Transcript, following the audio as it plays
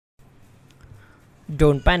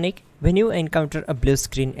Don't panic when you encounter a blue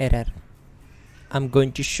screen error. I'm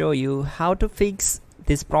going to show you how to fix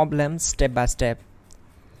this problem step by step.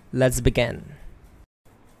 Let's begin.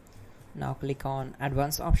 Now click on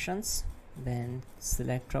Advanced Options, then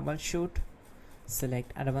select Troubleshoot,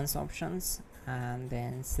 select Advanced Options, and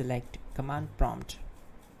then select Command Prompt.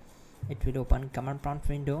 It will open Command Prompt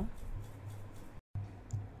window.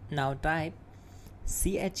 Now type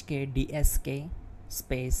chkdsk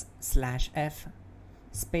space /f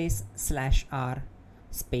space /r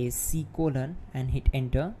space c : and hit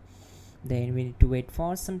enter. Then we need to wait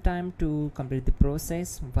for some time to complete the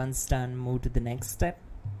process. Once done, move to the next step.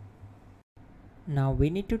 Now we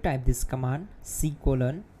need to type this command c :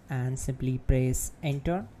 and simply press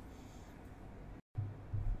enter.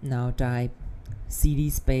 Now type cd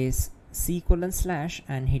space c : /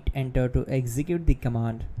 and hit enter to execute the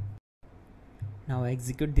command. Now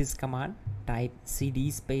execute this command. Type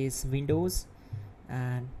cd space windows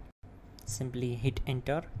and simply hit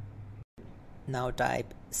enter. Now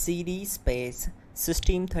type cd space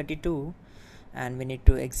system32 and we need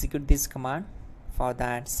to execute this command. For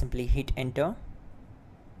that, simply hit enter.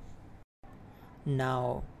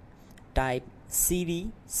 Now type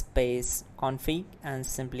cd space config and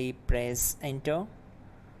simply press enter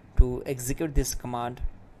to execute this command.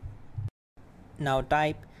 Now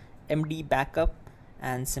type md backup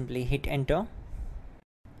and simply hit enter.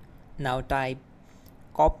 Now type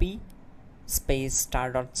copy space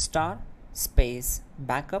 ** space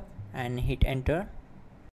backup and hit enter.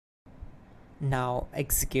 Now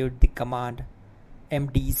execute the command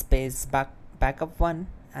md space backup1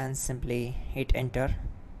 and simply hit enter.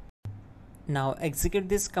 Now execute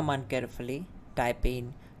this command carefully. Type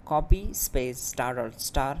in copy space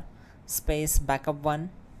 ** space backup1,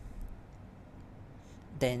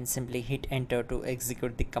 then simply hit enter to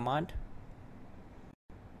execute the command.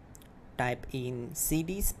 Type in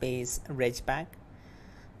cd space regback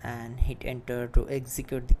and hit enter to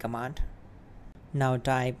execute the command. Now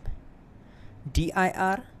type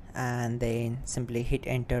dir and then simply hit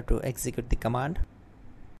enter to execute the command.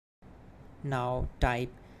 Now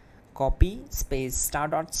type copy space **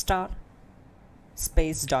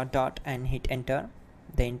 space ... and hit enter.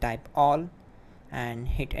 Then type all and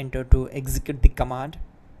hit enter to execute the command.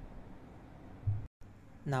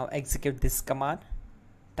 Now execute this command.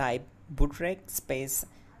 Type bootrec space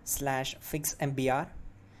 /fixmbr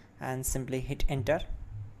and simply hit enter.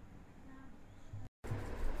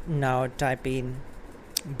 Now type in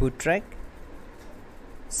bootrec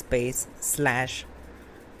space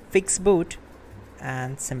 /fixboot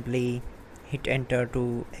and simply hit enter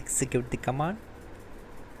to execute the command.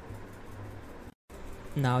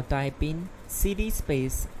 Now type in cd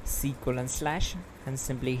space c : / and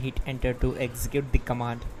simply hit enter to execute the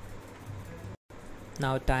command.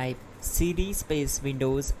 Now type cd space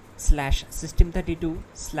windows /system32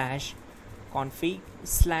 /config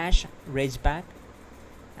 /regback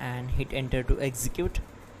and hit enter to execute.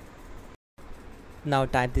 Now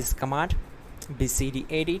type this command bcd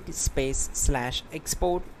edit space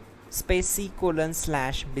 /export space c : /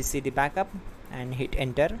 bcd backup and hit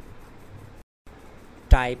enter.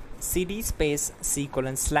 Type cd space c : /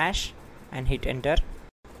 and hit enter.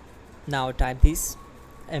 Now type this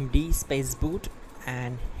md space boot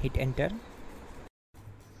and hit enter.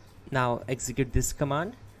 Now execute this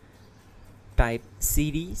command. Type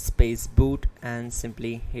cd space boot and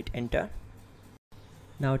simply hit enter.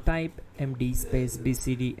 Now type md space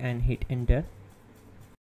bcd and hit enter.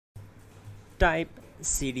 Type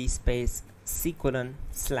cd space c : /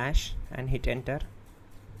 and hit enter.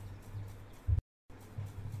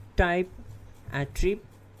 Type attrib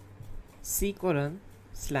c : /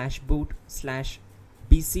 boot /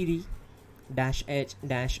 bcd -h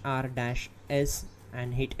 -r -s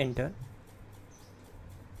and hit enter.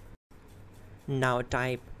 Now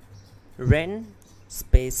type ren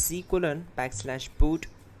space c : / boot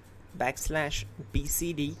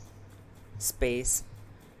 /bcd space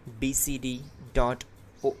bcd.old,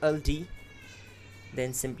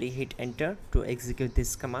 then simply hit enter to execute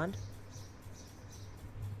this command.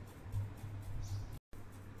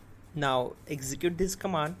 Now execute this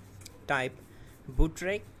command. Type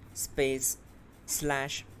bootrec space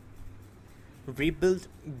 /rebuild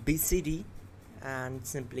bcd and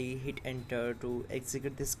simply hit enter to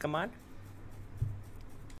execute this command.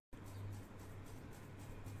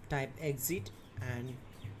 Type exit and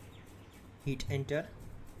hit enter.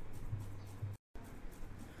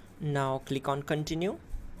 Now click on continue.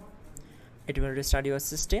 It will restart your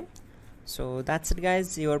system. So that's it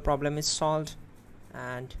guys, your problem is solved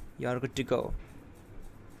and you're good to go.